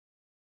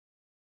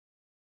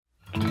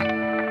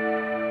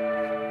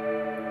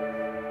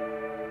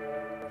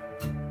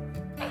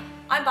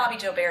I'm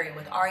Bobbie Barry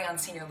with Aureon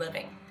Senior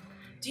Living.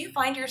 Do you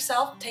find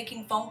yourself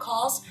taking phone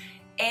calls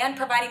and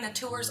providing the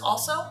tours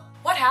also?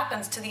 What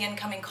happens to the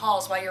incoming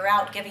calls while you're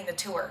out giving the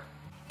tour?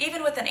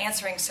 Even with an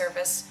answering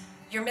service,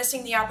 you're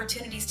missing the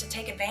opportunities to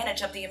take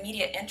advantage of the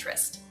immediate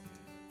interest.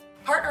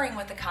 Partnering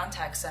with the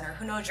contact center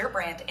who knows your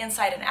brand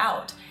inside and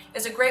out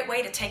is a great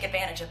way to take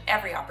advantage of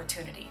every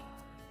opportunity.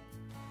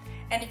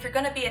 And if you're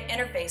going to be at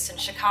Interface in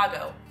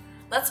Chicago,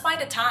 let's find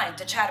a time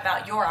to chat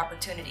about your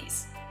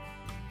opportunities.